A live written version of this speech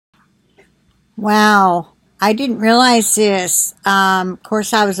Wow, I didn't realize this. Of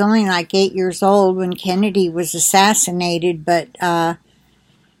course, I was only like 8 years old when Kennedy was assassinated, but I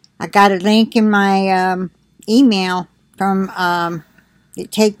got a link in my email from,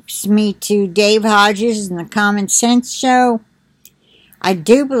 it takes me to Dave Hodges and the Common Sense Show. I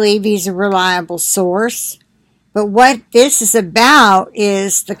do believe he's a reliable source. But what this is about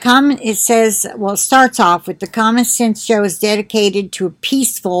is it says, well, it starts off with the Common Sense Show is dedicated to a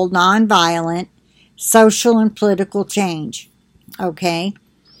peaceful, nonviolent, social and political change. Okay.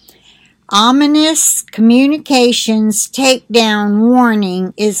 Ominous communications takedown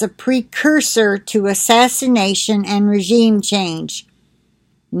warning is a precursor to assassination and regime change.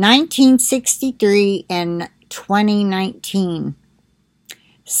 1963 and 2019.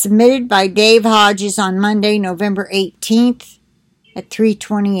 Submitted by Dave Hodges on Monday, November 18th at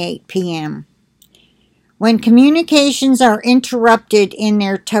 3:28 p.m. When communications are interrupted in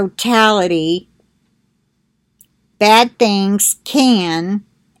their totality, bad things can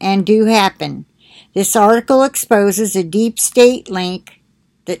and do happen. This article exposes a deep state link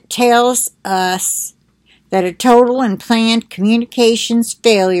that tells us that a total and planned communications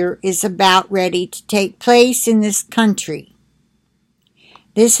failure is about ready to take place in this country.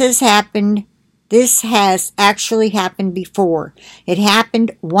 This has actually happened before. It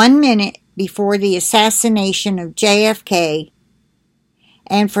happened 1 minute before the assassination of JFK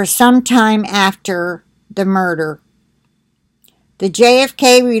and for some time after the murder. The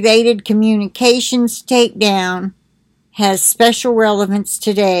JFK-related communications takedown has special relevance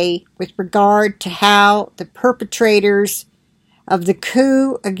today with regard to how the perpetrators of the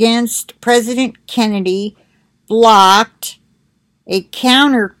coup against President Kennedy blocked a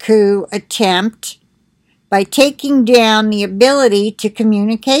counter-coup attempt by taking down the ability to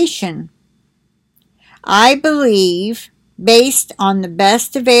communication. I believe, based on the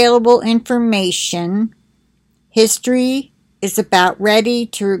best available information, history is about ready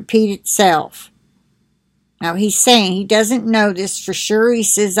to repeat itself. Now he's saying he doesn't know this for sure. He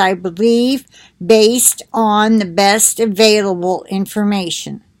says, I believe, based on the best available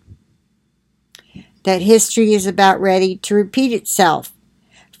information, that history is about ready to repeat itself.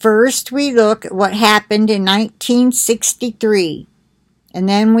 First, we look at what happened in 1963, and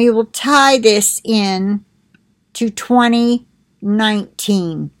then we will tie this in to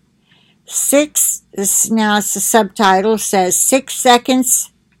 2019. Now it's the subtitle, says 6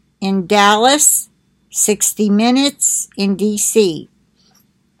 seconds in Dallas, 60 minutes in D.C.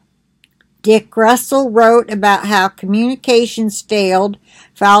 Dick Russell wrote about how communications failed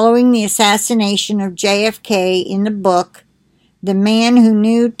following the assassination of JFK in the book, The Man Who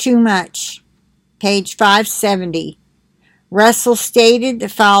Knew Too Much, page 570. Russell stated the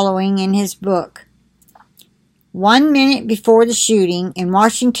following in his book. 1 minute before the shooting in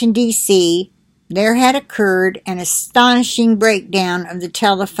Washington, D.C., there had occurred an astonishing breakdown of the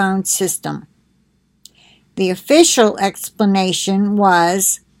telephone system. The official explanation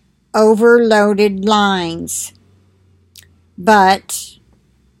was overloaded lines, but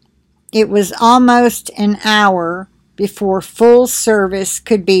it was almost an hour before full service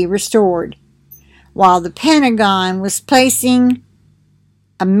could be restored, while the Pentagon was placing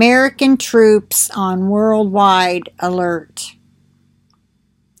American troops on worldwide alert.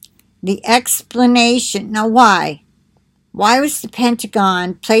 The explanation, now why? Why was the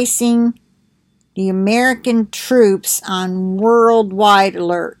Pentagon placing the American troops on worldwide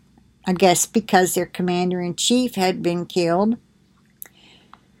alert? I guess because their commander-in-chief had been killed.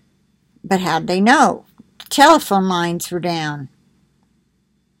 But how'd they know? The telephone lines were down.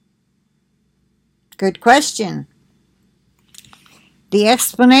 Good question. The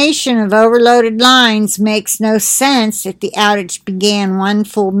explanation of overloaded lines makes no sense if the outage began 1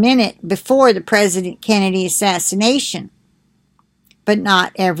 full minute before the President Kennedy assassination. But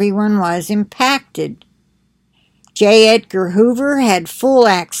not everyone was impacted. J. Edgar Hoover had full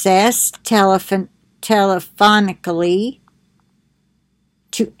access telephonically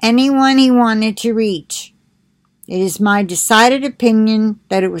to anyone he wanted to reach. It is my decided opinion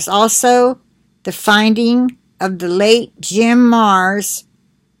that it was also the finding of the late Jim Mars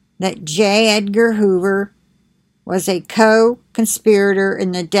that J. Edgar Hoover was a co-conspirator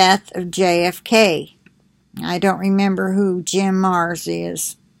in the death of JFK. I don't remember who Jim Mars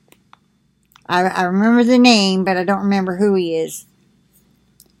is. I remember the name, but I don't remember who he is.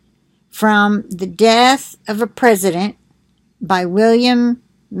 From The Death of a President by William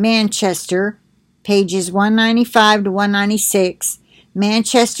Manchester, pages 195 to 196,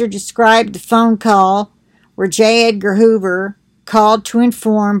 Manchester described the phone call where J. Edgar Hoover called to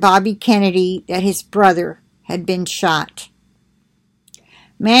inform Bobby Kennedy that his brother had been shot.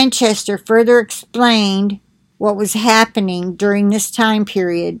 Manchester further explained what was happening during this time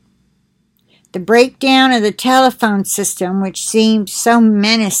period. The breakdown of the telephone system, which seemed so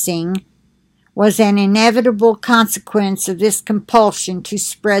menacing, was an inevitable consequence of this compulsion to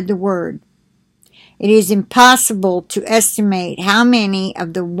spread the word. It is impossible to estimate how many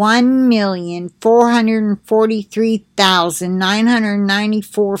of the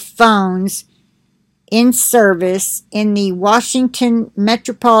 1,443,994 phones in service in the Washington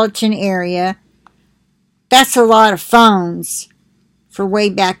metropolitan area. That's a lot of phones for way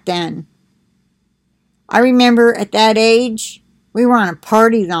back then. I remember at that age, we were on a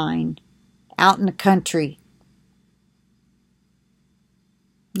party line out in the country.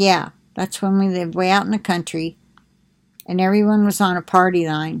 Yeah, that's when we lived, way out in the country. And everyone was on a party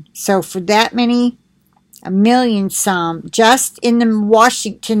line. So for that many, a million some, just in the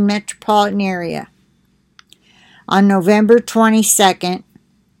Washington metropolitan area, on November 22nd,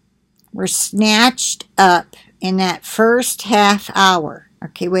 were snatched up in that first half hour.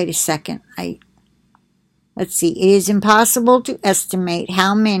 Okay, wait a second. Let's see. It is impossible to estimate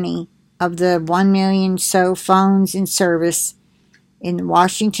how many of the 1 million so phones in service in the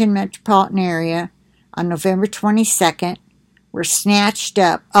Washington metropolitan area on November 22nd were snatched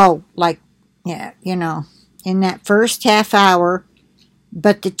up. Oh, in that first half hour.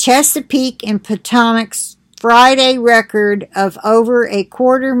 But the Chesapeake and Potomac's Friday record of over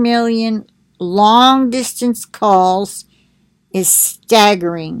 250,000 long-distance calls is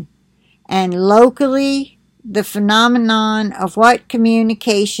staggering. And locally, the phenomenon of what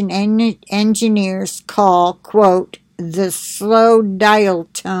communication engineers call, quote, the slow dial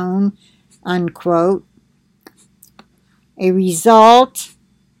tone, unquote, a result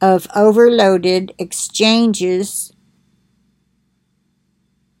of overloaded exchanges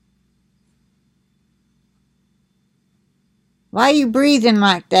Why are you breathing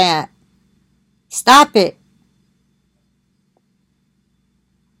like that? Stop it.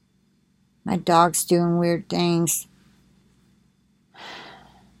 My dog's doing weird things.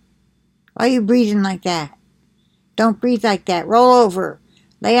 Why are you breathing like that? Don't breathe like that. Roll over.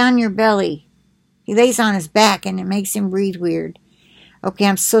 Lay on your belly. He lays on his back and it makes him breathe weird. Okay,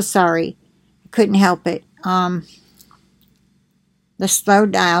 I'm so sorry. I couldn't help it. The slow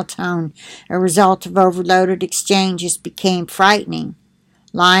dial tone, a result of overloaded exchanges, became frightening.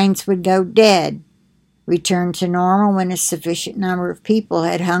 Lines would go dead, return to normal when a sufficient number of people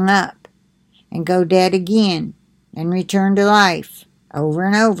had hung up, and go dead again, and return to life, over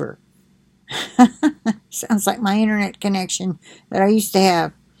and over. Sounds like my internet connection that I used to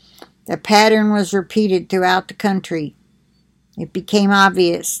have. The pattern was repeated throughout the country. It became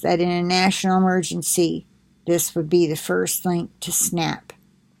obvious that in a national emergency, this would be the first link to snap.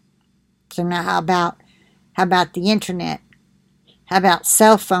 So now how about the internet? How about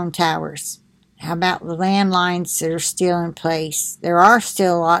cell phone towers? How about the landlines that are still in place? There are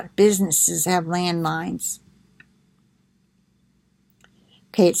still a lot of businesses that have landlines.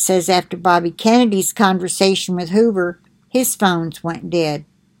 Okay, it says after Bobby Kennedy's conversation with Hoover, his phones went dead,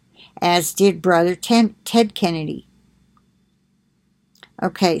 as did brother Ted Kennedy.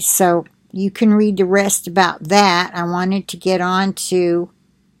 Okay, so you can read the rest about that. I wanted to get on to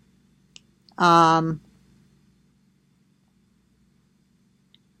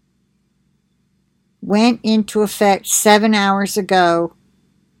went into effect 7 hours ago.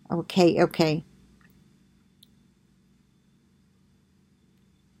 Okay,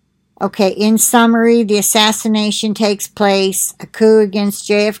 in summary, the assassination takes place. A coup against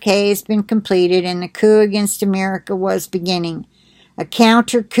JFK has been completed, and the coup against America was beginning. A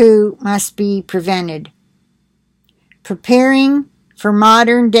counter-coup must be prevented. Preparing for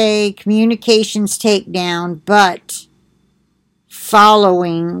modern-day communications takedown, but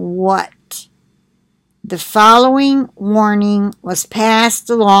following what? The following warning was passed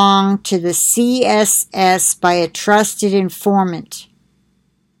along to the CSS by a trusted informant.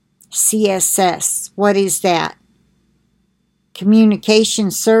 CSS, what is that?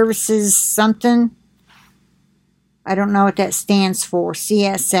 Communication Services something? I don't know what that stands for.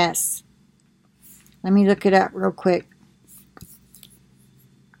 CSS. Let me look it up real quick.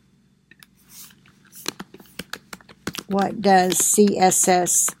 What does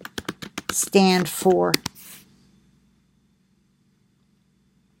CSS stand for?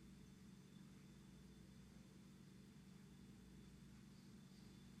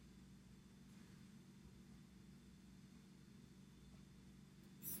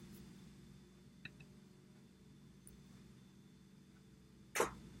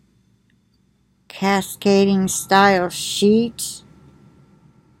 Cascading style sheet.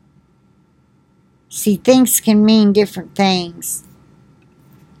 See, things can mean different things.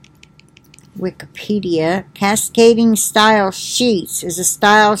 Wikipedia. Cascading style sheets is a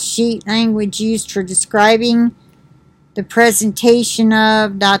style sheet language used for describing the presentation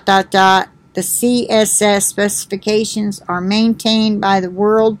of ... The CSS specifications are maintained by the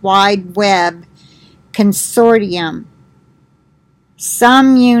World Wide Web Consortium.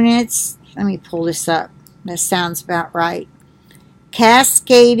 Some units, let me pull this up. That sounds about right.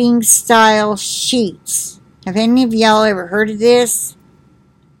 Cascading style sheets. Have any of y'all ever heard of this?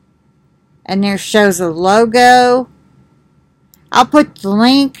 And there shows a logo. I'll put the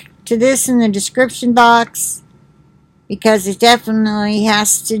link to this in the description box because it definitely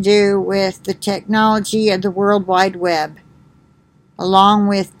has to do with the technology of the World Wide Web, along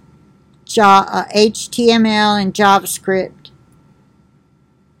with HTML and JavaScript.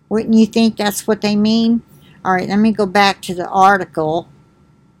 Wouldn't you think that's what they mean? All right, let me go back to the article.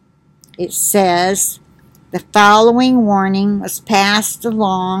 It says, the following warning was passed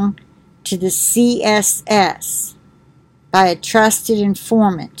along to the CSS by a trusted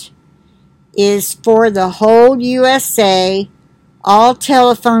informant. Is for the whole USA, all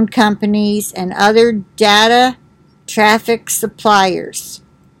telephone companies and other data traffic suppliers.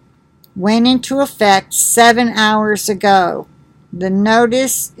 Went into effect 7 hours ago. The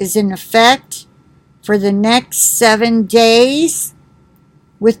notice is in effect for the next 7 days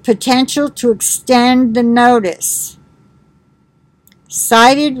with potential to extend the notice.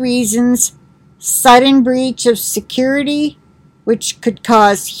 Cited reasons: sudden breach of security, which could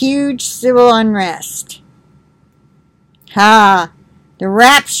cause huge civil unrest. The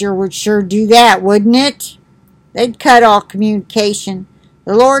rapture would sure do that, wouldn't it? They'd cut all communication.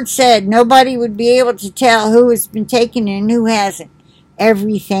 The Lord said nobody would be able to tell who has been taken and who hasn't.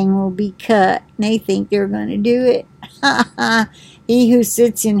 Everything will be cut. And they think they're going to do it. He who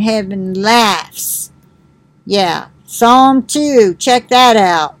sits in heaven laughs. Yeah, Psalm 2, check that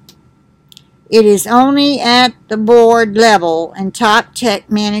out. It is only at the board level and top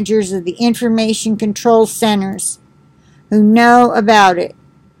tech managers of the information control centers who know about it.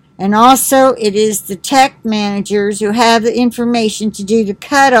 And also it is the tech managers who have the information to do the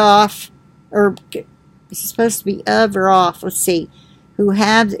cutoff, or it's supposed to be of or off, let's see, who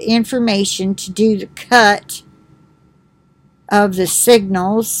have the information to do the cut of the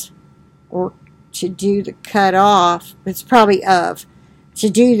signals, or to do the cut off, it's probably of, to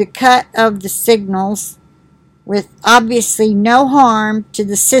do the cut of the signals with obviously no harm to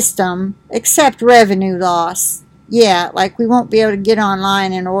the system except revenue loss. Yeah, like we won't be able to get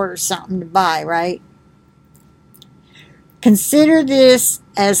online and order something to buy, right? Consider this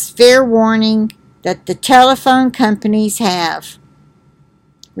as fair warning that the telephone companies have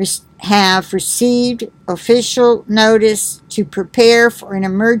received official notice to prepare for an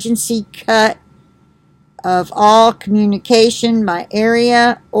emergency cut of all communication by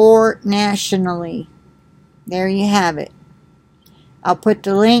area or nationally. There you have it. I'll put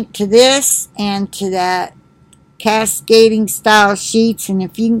the link to this and to that cascading style sheets, and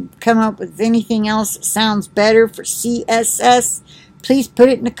if you come up with anything else that sounds better for CSS, please put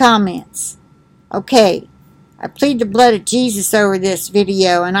it in the comments. Okay, I plead the blood of Jesus over this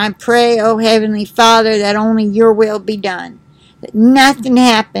video, and I pray, oh Heavenly Father, that only your will be done, that nothing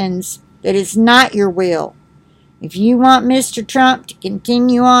happens that is not your will. If you want Mr. Trump to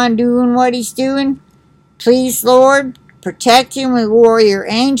continue on doing what he's doing, please, Lord, protect him with warrior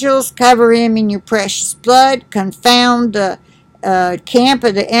angels, cover him in your precious blood, confound the camp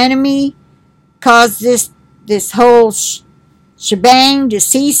of the enemy, cause this whole shebang to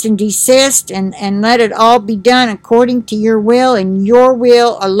cease and desist, and let it all be done according to your will and your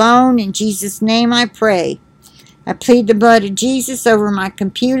will alone. In Jesus' name I pray. I plead the blood of Jesus over my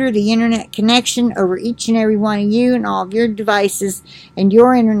computer, the internet connection, over each and every one of you and all of your devices and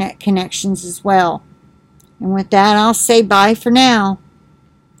your internet connections as well. And with that, I'll say bye for now.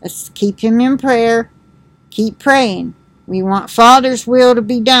 Let's keep him in prayer. Keep praying. We want Father's will to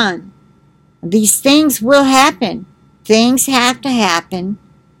be done. These things will happen. Things have to happen.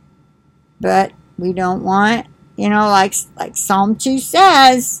 But we don't want, like Psalm 2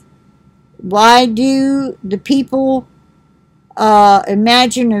 says, why do the people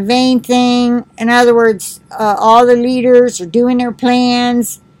imagine a vain thing? In other words, all the leaders are doing their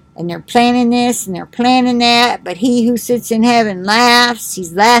plans, and they're planning this and they're planning that, but he who sits in heaven laughs.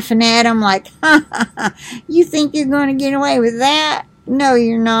 He's laughing at them like, you think you're going to get away with that? No,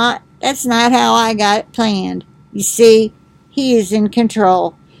 you're not. That's not how I got it planned. You see, he is in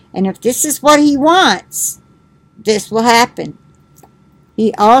control. And if this is what he wants, this will happen.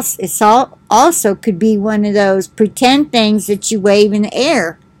 It also could be one of those pretend things that you wave in the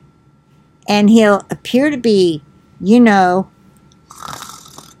air. And he'll appear to be,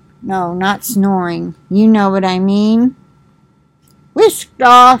 No, not snoring. You know what I mean. Whisked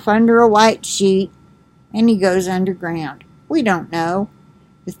off under a white sheet, and he goes underground. We don't know.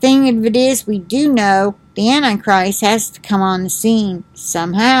 The thing of it is, we do know the Antichrist has to come on the scene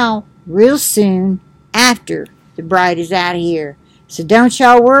somehow, real soon, after the bride is out of here. So don't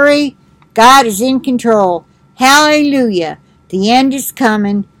y'all worry. God is in control. Hallelujah. The end is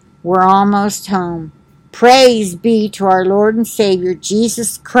coming. We're almost home. Praise be to our Lord and Savior,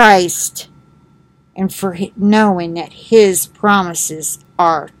 Jesus Christ, and for knowing that His promises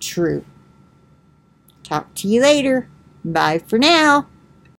are true. Talk to you later. Bye for now.